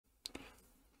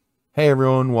Hey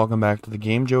everyone, welcome back to the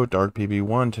Game Joe at Dark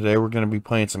PB1. Today we're going to be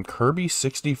playing some Kirby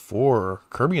 64.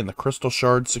 Kirby and the Crystal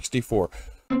Shards 64.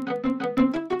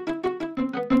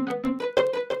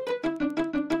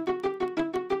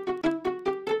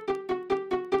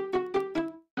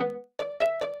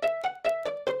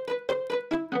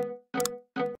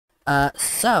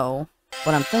 So,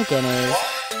 what I'm thinking is,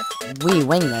 we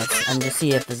wing this and just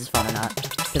see if this is fun or not.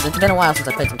 Because it's been a while since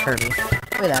I played some Kirby. Look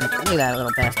at that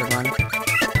little bastard run.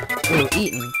 Ooh,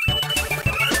 eaten.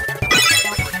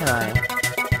 Where are you?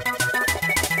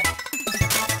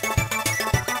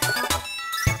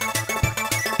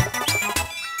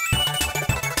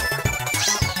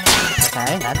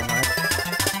 Okay, that didn't work.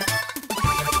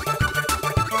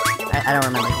 I don't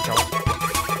remember the controls.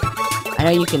 I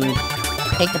know you can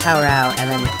take the power out and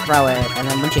then throw it, and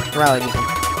then once you throw it, you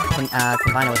can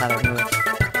combine it with other moves.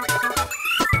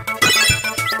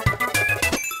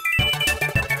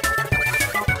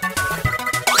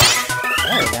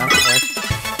 There we go.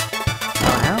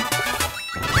 Oh, now?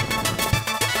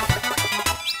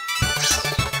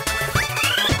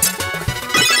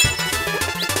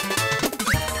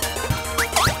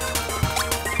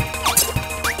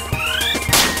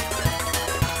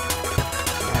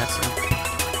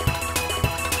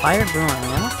 Fire boomerang,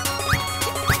 yeah?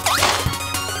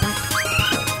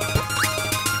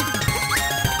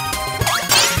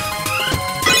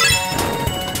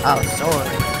 Oh, sword.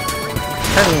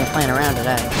 Kirby ain't playing around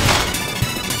today.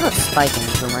 Look what spiking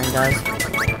this boomerang does.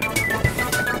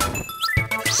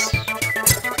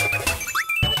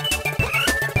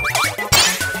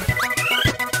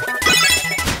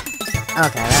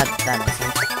 Okay, that makes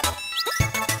sense.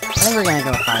 I think we're gonna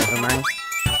go with fire boomerang.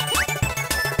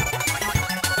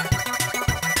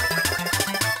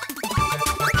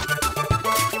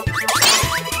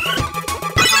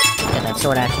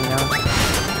 Sword action going.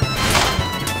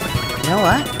 You know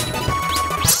what?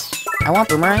 I want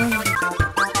boomerang.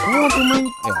 You want boomerang?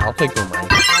 Yeah, I'll take boomerang.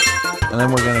 And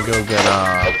then we're gonna go get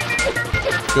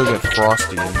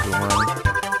Frosty and boomerang.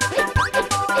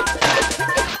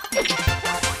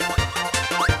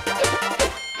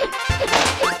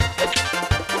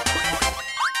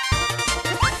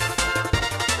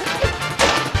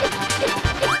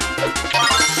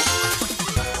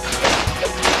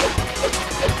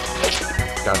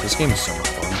 God, this game is so much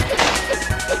fun.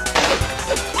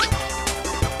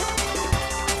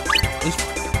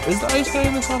 Is the ice guy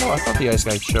in this level? I thought the ice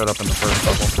guy showed up in the first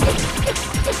level.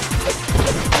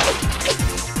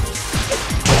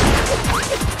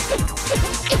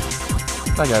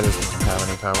 That guy doesn't have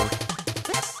any power.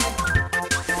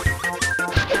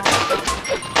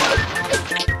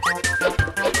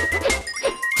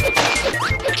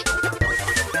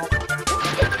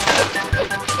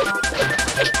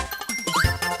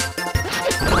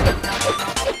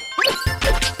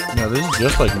 No, this is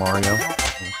just like Mario.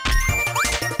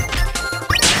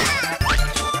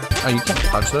 Oh, you can't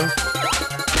touch those?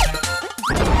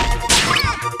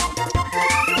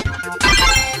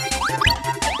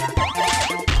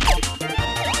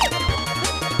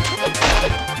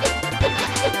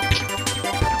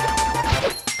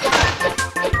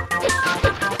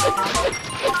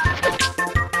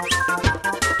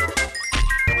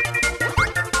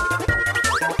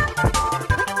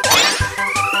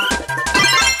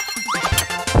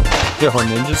 Yo,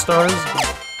 ninja stars?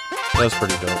 That's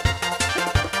pretty dope.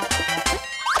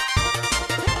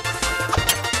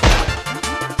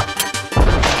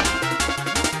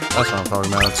 That's what I'm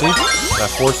talking about. See? That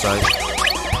foresight.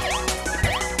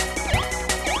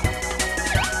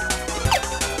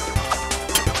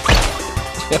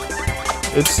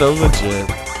 It's so legit.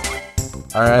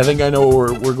 Alright, I think I know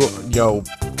where we're going. Yo,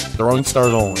 throwing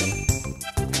stars only.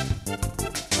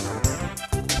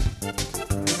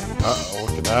 Uh-oh,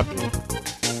 what could that be?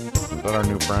 Is that our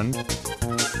new friend?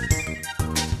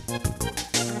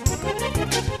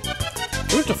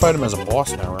 We have to fight him as a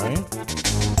boss now, right?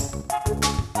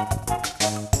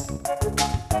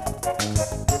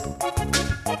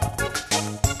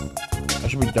 I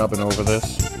should be dubbing over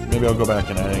this. Maybe I'll go back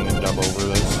in editing and dub over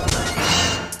this.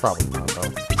 Probably not,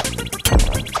 though.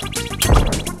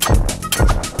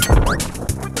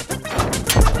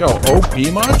 Yo, OP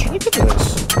much? Look at this.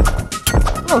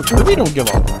 Oh, Kirby don't give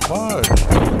a fudge.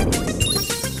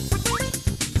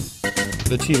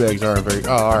 The teabags aren't very...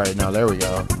 Oh, alright, now there we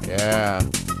go. Yeah.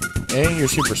 It ain't your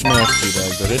Super Smash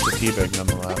teabag, but it's a teabag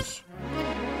nonetheless.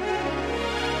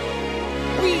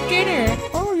 We did it!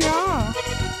 Oh, yeah!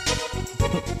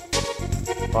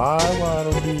 Bye,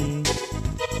 Waddle Dee.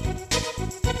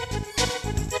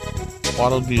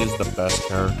 Waddle Dee is the best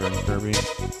character in Kirby.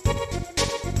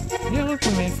 Yeah, look,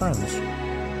 we made friends.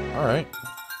 Alright.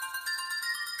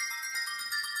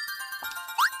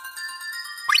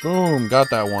 Boom, got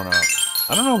that 1-up.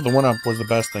 I don't know if the 1-up was the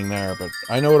best thing there, but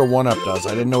I know what a 1-up does.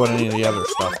 I didn't know what any of the other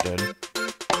stuff did.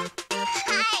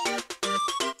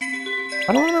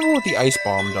 I don't remember what the ice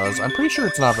bomb does. I'm pretty sure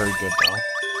it's not very good, though.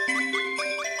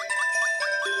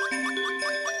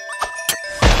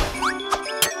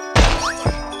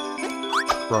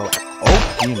 Bro,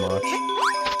 OP much.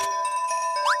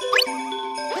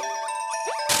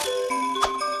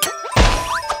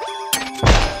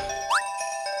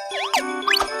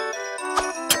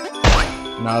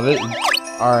 Now that,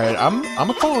 alright, I'm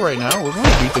gonna call it right now. We're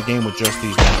gonna beat the game with just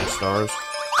these ninja stars.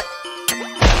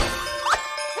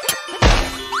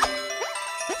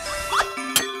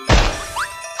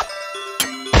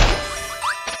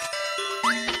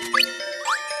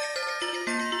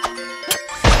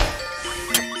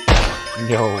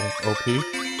 Yo, OP.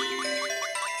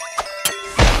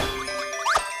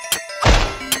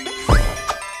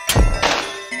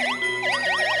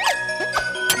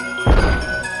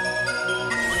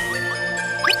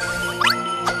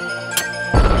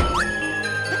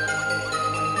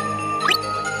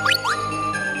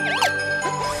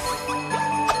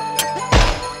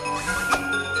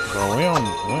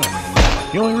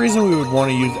 The only reason we would want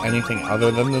to use anything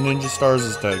other than the ninja stars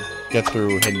is to get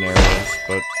through hidden areas,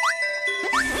 but...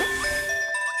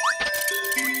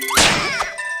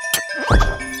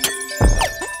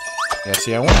 Yeah,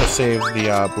 see, I wanted to save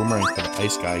the boomerang for the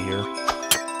ice guy here.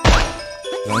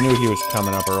 I knew he was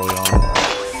coming up early on.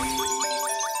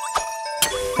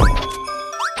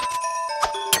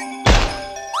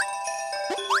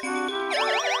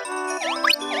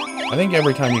 I think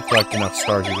every time you collect enough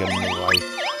stars, you get a new life.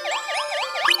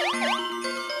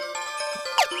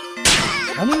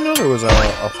 I didn't know there was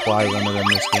a fly limit in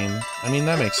this game. I mean,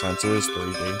 that makes sense. It is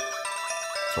 3D.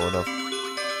 Sort of.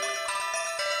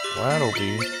 That'll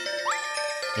be...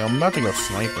 Yeah, I'm about to go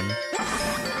sniping.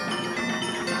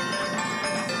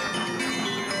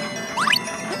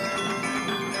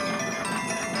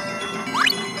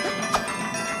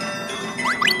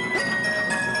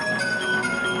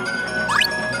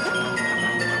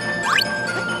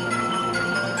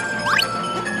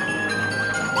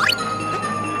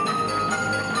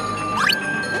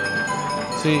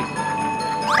 See,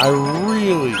 I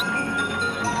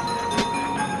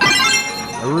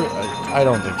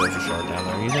don't think there's a shard down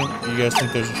there. You guys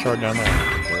think there's a shard down there? I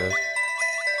don't think there is.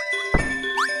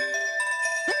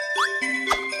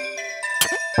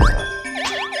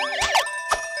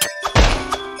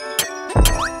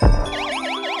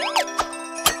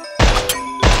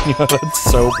 Yeah, that's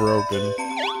so broken.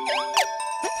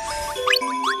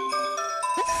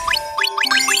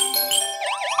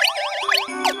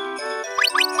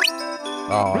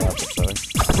 Oh, that's upsetting.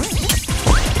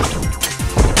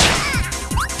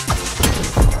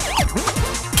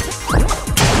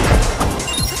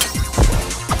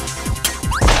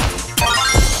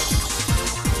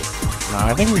 Nah,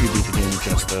 I think we could beat the game with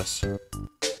just this.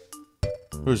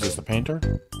 Who's this, the painter?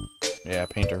 Yeah,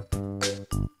 painter.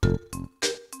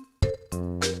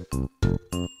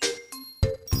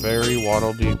 Very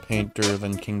Waddle Dee painter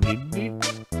than King Dedede.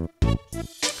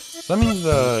 That means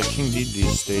the King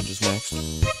Dedede stage is next.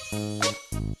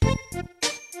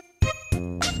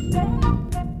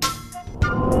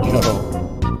 Yo.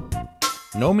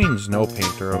 No means no,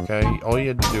 painter, okay? All you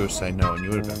had to do was say no and you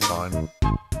would have been fine.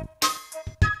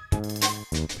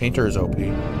 Painter is OP. Or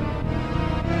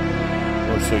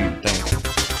so you think.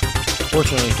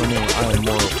 Fortunately for me, I am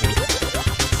more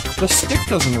OP. The stick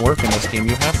doesn't work in this game.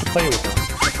 You have to play it with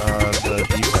the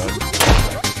D-pad.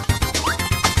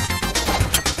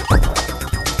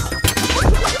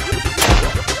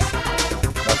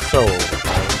 So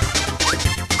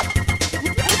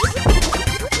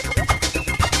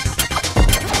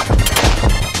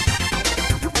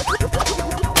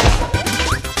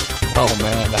oh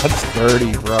man, that's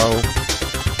dirty, bro.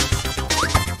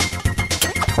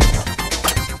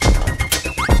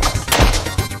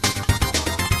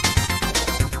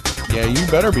 Yeah, you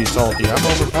better be salty. I'm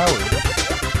overpowered.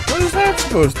 What is that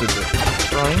supposed to do?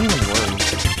 Bro, I ain't even worried.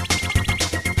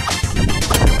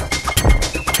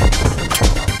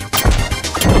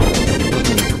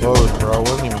 Close, bro.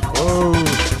 Wasn't even close.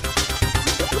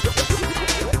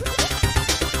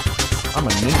 I'm a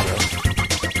ninja.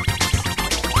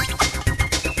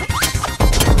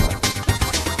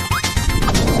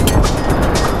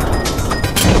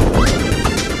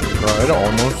 Bro, it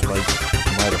almost, like,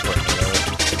 might have put me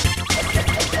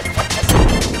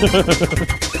there.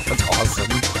 That's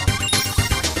awesome.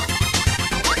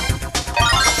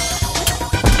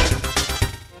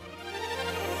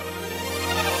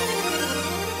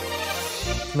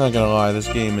 I'm not gonna lie, this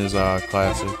game is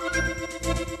classic.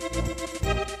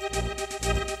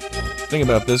 thing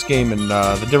about this game and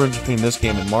the difference between this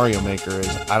game and Mario Maker is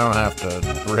I don't have to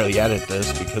really edit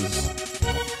this because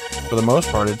for the most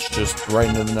part it's just right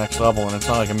into the next level and it's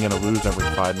not like I'm gonna lose every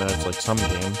 5 minutes like some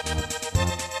games.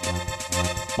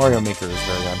 Mario Maker is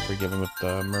very unforgiving with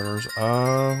murders.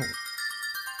 I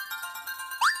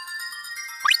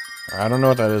don't know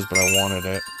what that is, but I wanted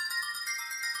it.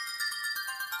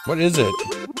 What is it?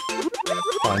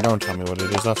 Fine, don't tell me what it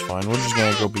is, that's fine. We're just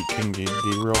gonna go beat King D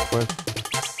real quick.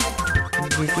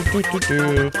 I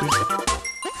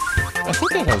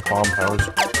think it has bomb powers.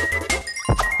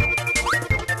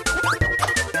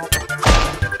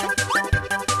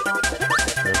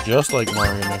 They're just like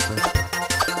Mario Maker.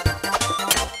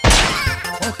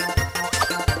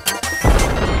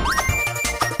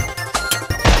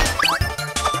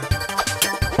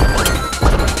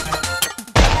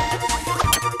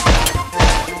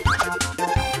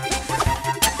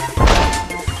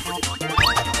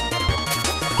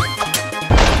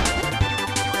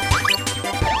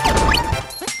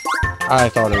 I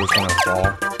thought it was gonna fall.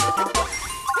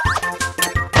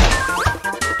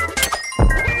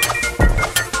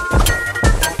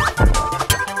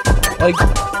 Like,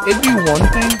 it'd be one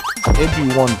thing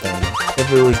if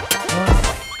it was...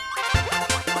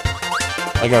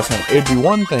 Like I was saying, it'd be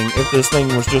one thing if this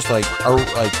thing was just like a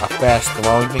fast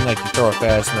throwing thing, like you throw it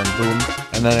fast and then boom,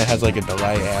 and then it has like a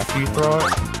delay after you throw it.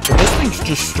 But this thing's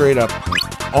just straight up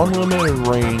unlimited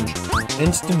range,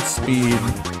 instant speed,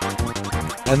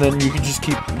 and then you can just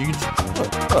keep,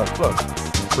 look,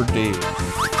 for days.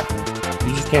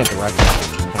 You just can't direct it,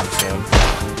 which is kind of sad.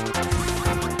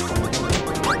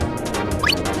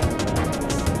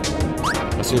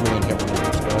 Let's see if we can get one of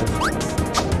these guys.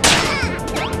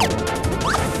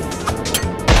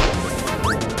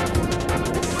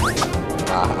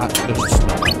 There's a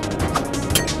snow.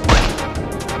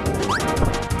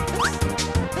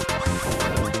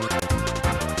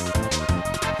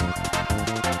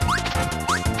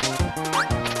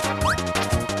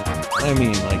 I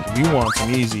mean, like, if you want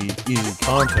some easy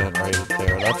content right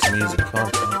there, that's some easy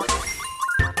content.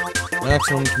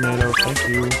 Maximum tomato, thank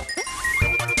you.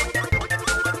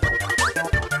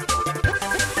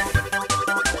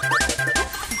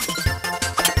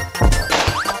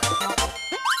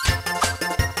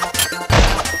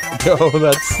 Yo,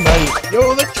 that snipe. Yo,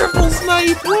 the triple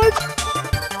snipe, what?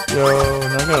 Yo,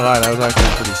 not gonna lie, that was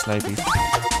actually pretty snipey.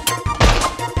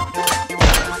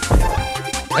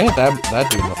 I hit that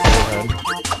dude in the forehead.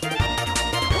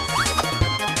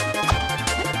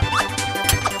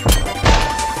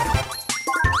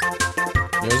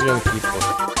 You guys gotta keep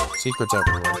looking. Secrets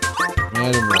everywhere. I mean, I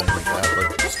didn't really think that, but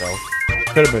still.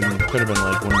 Could have been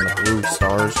like one of the blue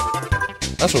stars.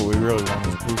 That's what we really want,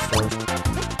 is blue stars.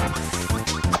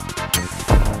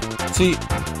 See,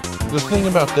 the thing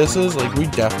about this is, like, we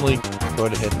definitely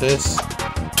could hit this.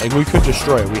 Like, we could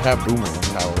destroy it. We have boomerang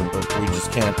power, but we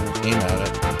just can't aim at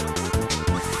it.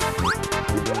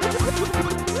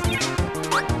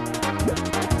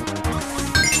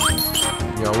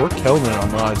 Yeah, we're killing it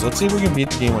on lives. Let's see if we can beat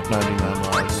the game with 99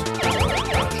 lives.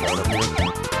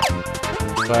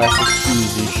 Classic,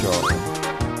 easy shot.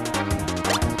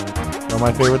 Now,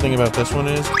 my favorite thing about this one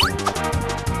is,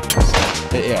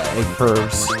 it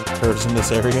curves in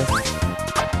this area.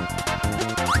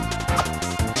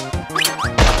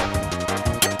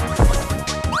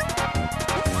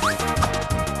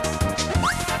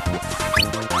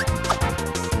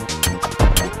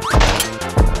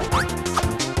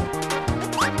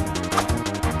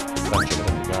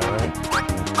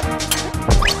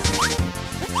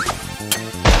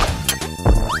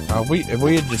 If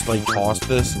we had just like tossed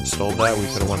this and stole that, we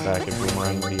could have went back and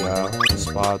boomeranged the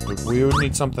spot. But we would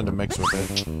need something to mix with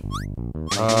it.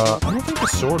 I don't think the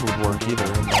sword would work either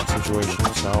in that situation.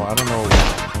 So I don't know.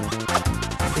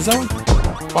 Is that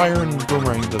what fire and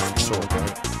boomerang does the sword,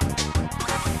 right?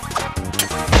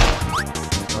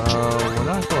 We're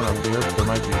not going up here, but there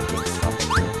might be good stuff up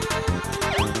here.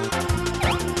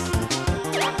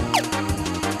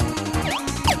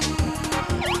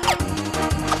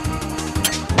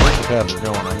 We're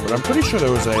going up, but I'm pretty sure there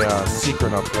was a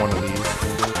secret up one of these.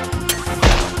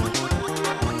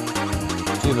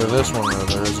 It's either this one or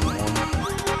there isn't one.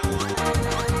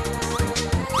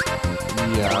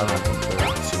 Yeah, I don't think there's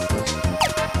a secret.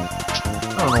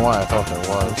 I don't know why I thought there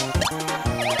was.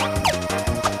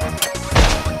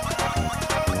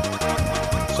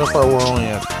 So far we're only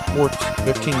at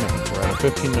 15 minutes. We're at a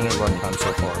 15-minute runtime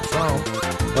so far. So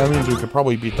that means we could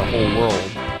probably beat the whole world.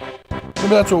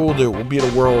 Maybe that's what we'll do. We'll beat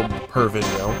a world per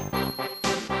video.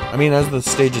 I mean, as the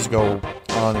stages go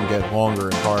on and get longer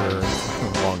and harder,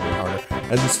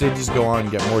 as the stages go on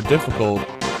and get more difficult,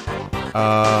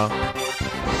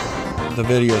 the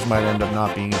videos might end up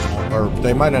not being, or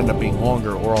they might end up being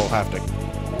longer, or I'll have to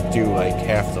do like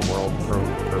half the world per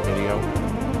video.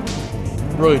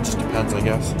 It really just depends, I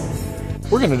guess.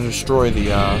 We're gonna destroy the,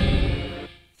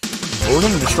 we're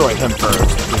gonna destroy him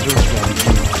first, because this is gonna be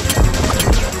huge.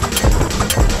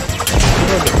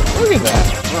 Look at that!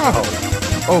 Wow!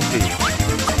 OP.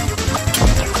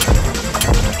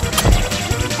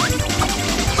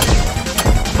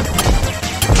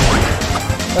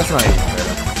 That's not even fair.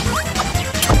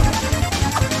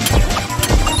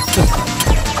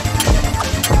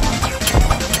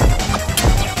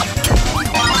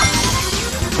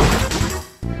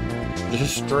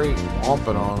 Just straight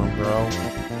whomping on them, bro.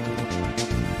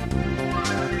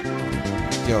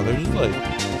 Yo, they're just like,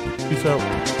 peace out.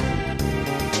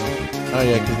 Oh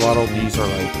yeah, because a lot of these are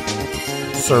like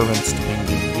servants to King D,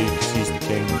 because he's the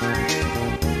king.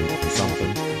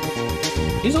 Something.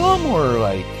 He's a lot more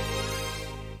like,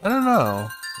 I don't know.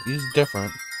 He's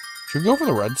different. Should we go for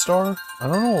the red star? I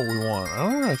don't know what we want. I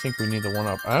don't really think we need the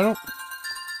 1-up. I don't...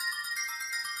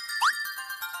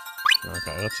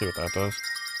 Okay, let's see what that does.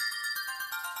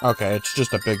 Okay, it's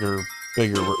just a bigger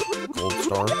gold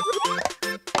star.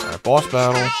 Alright, boss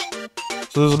battle.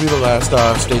 So this will be the last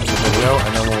stage of the video,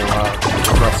 and then we'll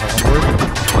progress onward.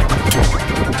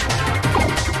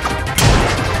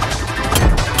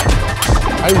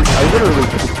 I literally...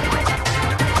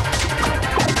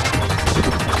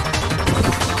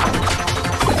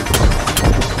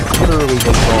 Literally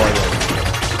just all I did.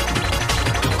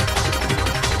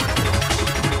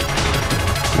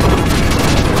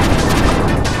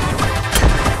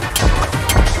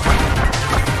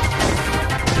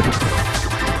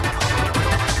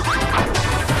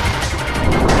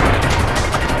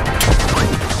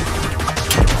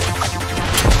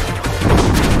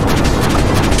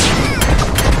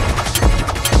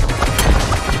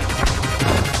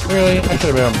 Really? I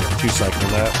should have been on 2 seconds of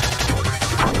that.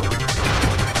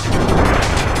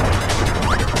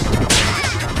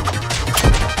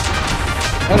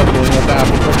 I don't believe that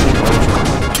apple.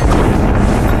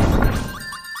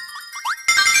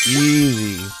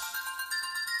 Easy.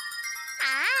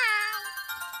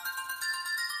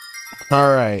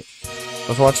 Alright.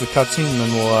 Let's watch the cutscene and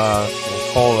then we'll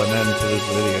call an end to this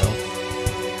video.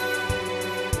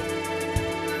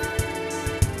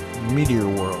 Meteor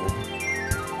World.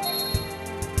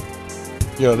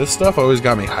 Yo, this stuff always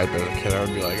got me hype as a kid. I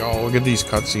would be like, oh, look at these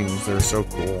cutscenes. They're so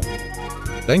cool.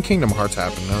 Then Kingdom Hearts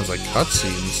happened, and I was like,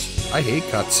 cutscenes? I hate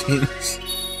cutscenes.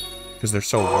 Because they're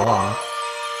so long.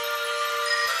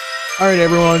 Alright,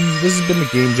 everyone. This has been the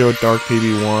Game Joe at Dark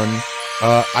PB1.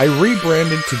 I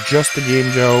rebranded to just the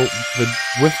Game Joe. The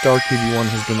with Dark PB1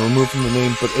 has been removed from the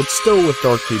name, but it's still with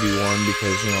Dark PB1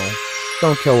 because, you know,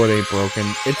 don't kill what ain't broken.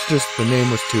 It's just the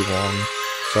name was too long,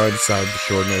 so I decided to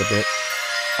shorten it a bit.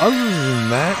 Other than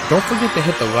that, don't forget to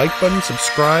hit the like button,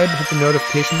 subscribe, hit the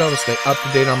notification bell to stay up to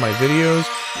date on my videos,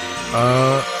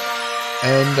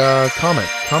 and comment.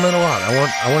 Comment a lot.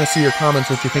 I want to see your comments,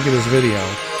 what you think of this video.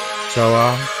 So,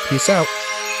 peace out.